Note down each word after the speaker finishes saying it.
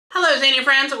Hello Zainey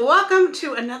friends, welcome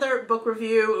to another book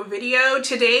review video.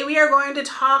 Today we are going to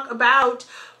talk about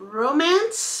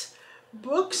romance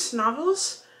books,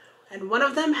 novels, and one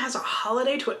of them has a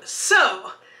holiday twist.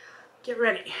 So get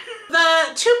ready.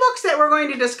 The two books that we're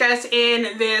going to discuss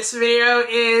in this video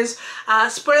is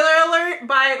Spoiler Alert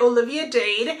by Olivia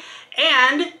Dade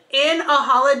and In a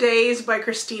Holidaze by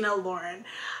Christina Lauren.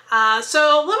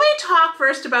 So let me talk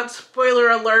first about Spoiler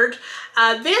Alert.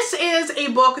 This is a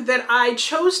book that I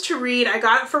chose to read. I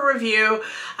got it for review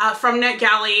from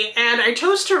NetGalley, and I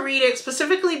chose to read it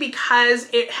specifically because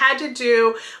it had to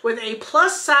do with a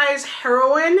plus-size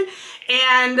heroine,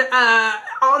 and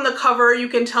on the cover you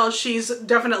can tell she's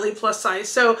definitely plus-size.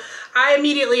 So I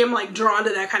immediately am like drawn to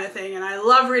that kind of thing, and I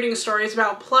love reading stories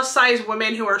about plus-size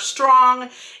women who are strong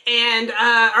and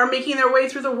are making their way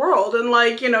through the world and,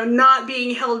 like, you know, not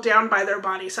being held down by their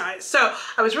body size. So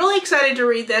I was really excited to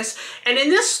read this. And in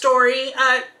this story,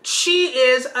 she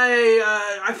is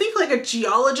I think like a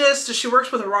geologist. She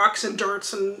works with rocks and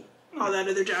dirts and all that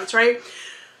other jazz, right?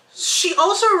 She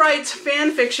also writes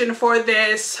fan fiction for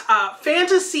this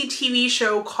fantasy TV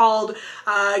show called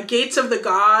Gates of the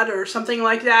God or something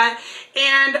like that.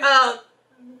 And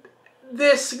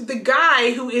the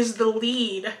guy who is the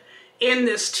lead in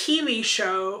this TV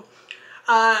show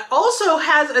also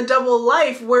has a double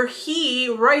life where he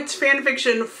writes fan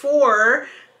fiction for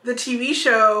the TV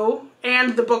show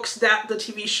and the books that the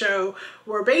TV show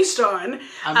were based on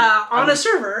a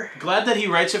server. Glad that he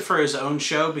writes it for his own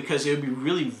show, because it would be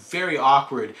really very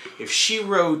awkward if she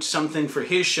wrote something for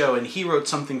his show and he wrote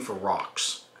something for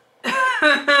rocks.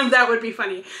 That would be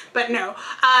funny, but no.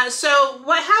 So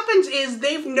what happens is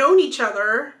they've known each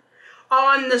other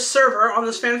on this server, on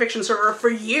this fanfiction server, for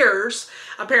years.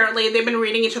 Apparently they've been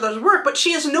reading each other's work, but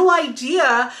she has no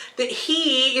idea that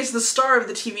he is the star of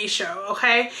the TV show,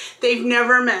 okay? They've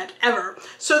never met, ever.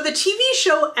 So the TV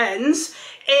show ends,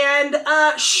 and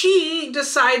she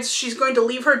decides she's going to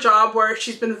leave her job where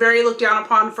she's been very looked down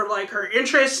upon for, like, her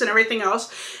interests and everything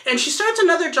else, and she starts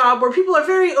another job where people are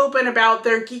very open about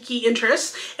their geeky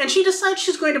interests, and she decides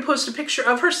she's going to post a picture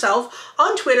of herself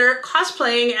on Twitter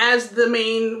cosplaying as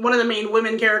one of the main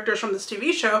women characters from this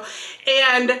TV show,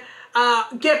 and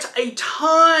gets a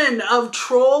ton of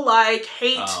troll-like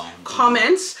hate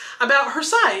comments about her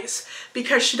size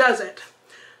because she does it.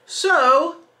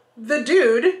 So the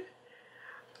dude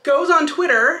goes on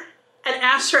Twitter and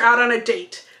asks her out on a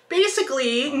date.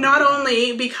 Basically, not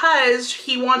only because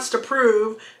he wants to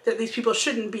prove that these people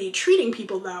shouldn't be treating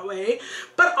people that way,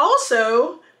 but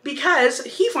also because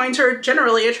he finds her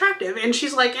generally attractive. And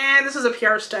she's like, this is a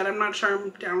PR stunt. I'm not sure I'm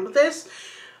down with this.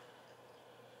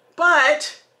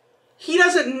 But he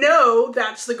doesn't know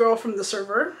that's the girl from the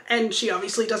server, and she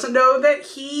obviously doesn't know that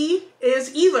he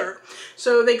is either.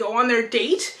 So they go on their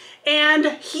date, and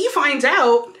he finds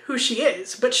out who she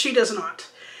is, but she does not.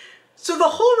 So the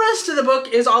whole rest of the book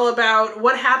is all about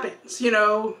what happens. You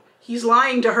know, he's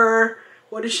lying to her,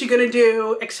 what is she gonna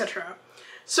do, etc.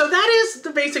 So that is the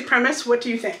basic premise. What do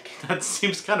you think? That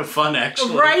seems kind of fun,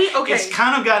 actually. Right? Okay. It's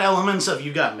kind of got elements of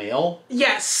You Got Mail.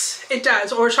 Yes, it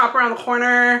does. Or Shop Around the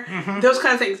Corner. Those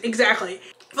kind of things. Exactly.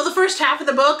 For the first half of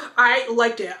the book, I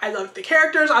liked it. I loved the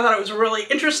characters. I thought it was really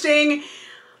interesting.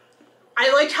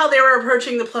 I liked how they were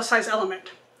approaching the plus size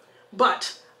element.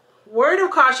 But, word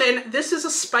of caution, this is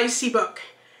a spicy book.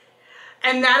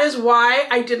 And that is why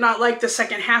I did not like the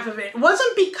second half of it. It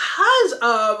wasn't because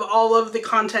of all of the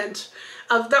content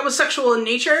that was sexual in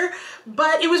nature,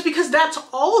 but it was because that's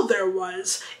all there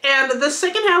was. And the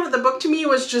second half of the book to me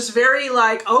was just very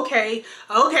like, okay,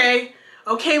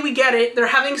 we get it. They're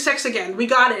having sex again. We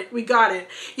got it.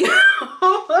 You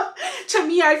know? To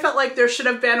me, I felt like there should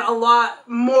have been a lot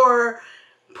more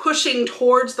pushing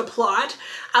towards the plot.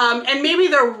 And maybe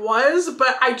there was,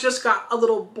 but I just got a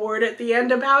little bored at the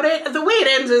end about it. The way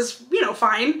it ends is, you know,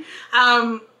 fine.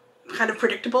 Kind of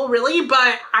predictable, really,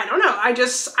 but I don't know.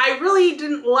 I really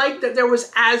didn't like that there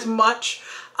was as much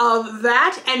of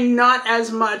that and not as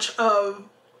much of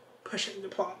pushing the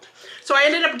plot. So I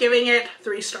ended up giving it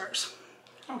 3 stars.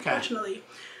 Okay. Fortunately.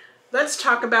 Let's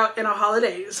talk about In a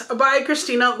Holidaze by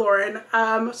Christina Lauren.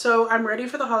 So I'm ready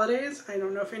for the holidays. I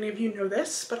don't know if any of you know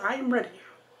this, but I am ready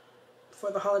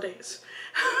for the holidays.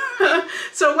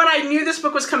 So when I knew this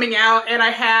book was coming out and I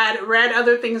had read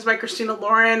other things by Christina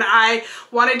Lauren, I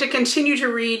wanted to continue to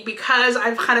read because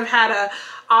I've kind of had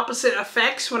opposite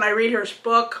effects when I read her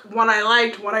book. One I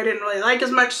liked, one I didn't really like as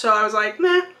much, so I was like,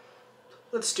 meh,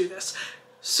 let's do this.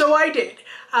 So I did.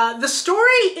 The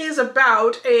story is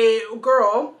about a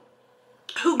girl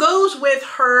who goes with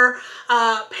her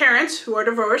parents, who are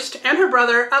divorced, and her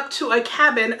brother up to a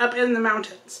cabin up in the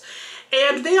mountains.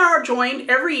 And they are joined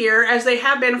every year, as they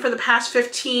have been for the past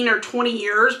 15 or 20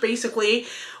 years, basically,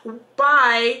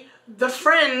 by the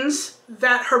friends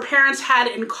that her parents had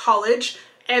in college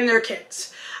and their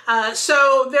kids.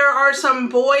 So there are some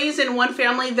boys in one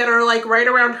family that are like right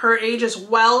around her age as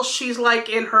well. She's like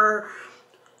in her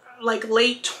like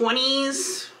late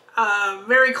 20s,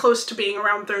 very close to being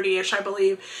around 30-ish, I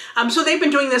believe. So they've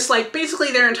been doing this like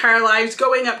basically their entire lives,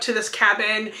 going up to this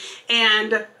cabin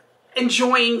and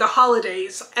enjoying the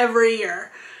holidays every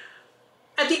year.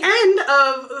 At the end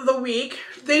of the week,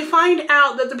 they find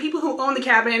out that the people who own the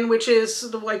cabin, which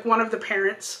is like one of the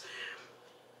parents,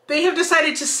 they have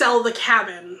decided to sell the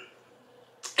cabin.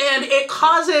 And it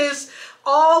causes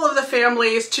all of the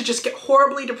families to just get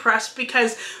horribly depressed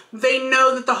because they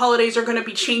know that the holidays are going to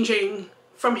be changing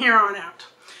from here on out.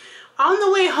 On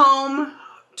the way home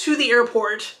to the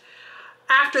airport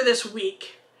after this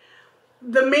week,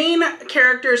 the main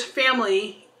character's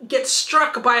family gets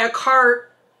struck by a car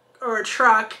or a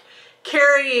truck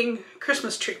carrying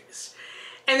Christmas trees.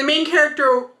 And the main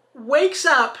character wakes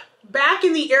up back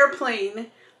in the airplane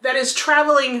that is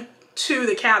traveling to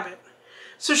the cabin.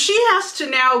 So she has to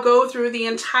now go through the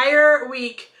entire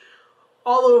week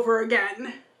all over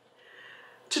again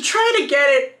to try to get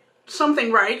it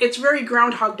something right. It's very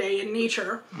Groundhog Day in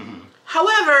nature.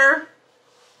 However,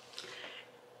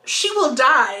 she will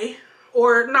die,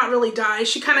 or not really die.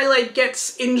 She kind of like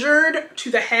gets injured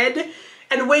to the head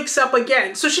and wakes up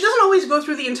again. So she doesn't always go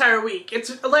through the entire week.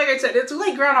 It's like I said, it's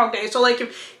like Groundhog Day. So like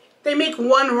if they make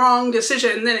one wrong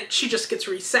decision, then she just gets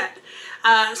reset.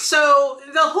 So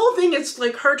the whole thing is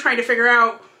like her trying to figure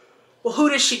out, well, who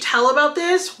does she tell about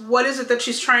this? What is it that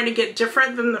she's trying to get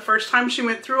different than the first time she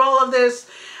went through all of this?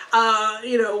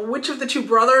 You know, which of the two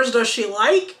brothers does she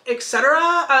like,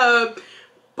 etc.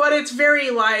 But it's very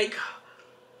like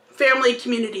family,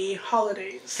 community,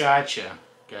 holidays. Gotcha.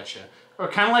 Or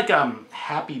kind of like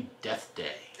Happy Death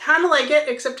Day. Kind of like it,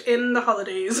 except in the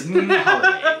holidays. In the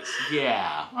holidays,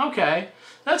 yeah. Okay.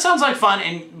 That sounds like fun,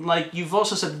 and like you've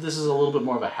also said that this is a little bit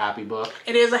more of a happy book.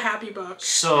 It is a happy book.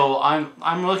 So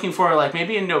I'm looking for, like,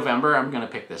 maybe in November I'm gonna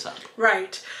pick this up.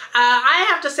 Right. I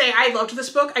have to say I loved this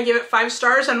book. I give it 5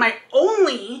 stars, and my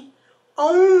only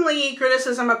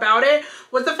criticism about it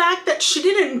was the fact that she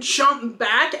didn't jump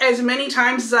back as many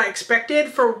times as I expected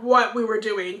for what we were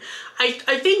doing.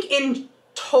 I think in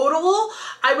total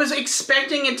I was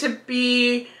expecting it to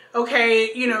be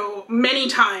okay, you know, many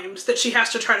times that she has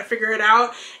to try to figure it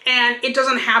out, and it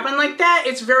doesn't happen like that.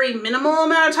 It's very minimal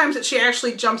amount of times that she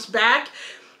actually jumps back,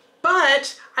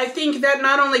 but I think that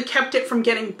not only kept it from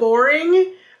getting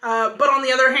boring, but on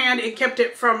the other hand, it kept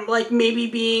it from like maybe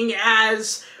being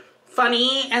as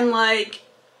funny and like,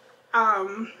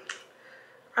 I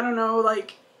don't know,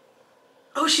 like,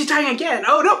 oh, she's dying again.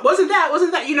 Oh, no, wasn't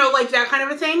that, you know, like that kind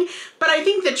of a thing. But I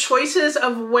think the choices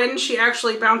of when she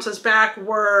actually bounces back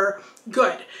were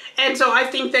good. And so I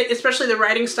think that especially the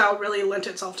writing style really lent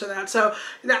itself to that. So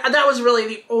that was really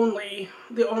the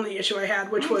only issue I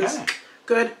had, which was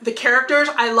good. The characters,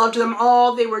 I loved them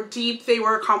all. They were deep, they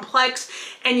were complex,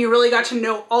 and you really got to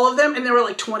know all of them, and there were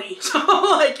like 20. So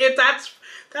like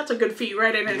that's a good feat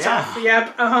right in itself.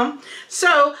 Yep.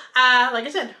 So, like I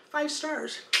said, 5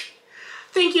 stars.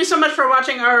 Thank you so much for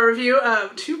watching our review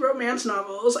of 2 romance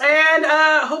novels, and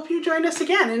hope you join us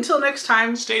again. Until next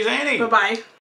time, stay zany. Bye-bye.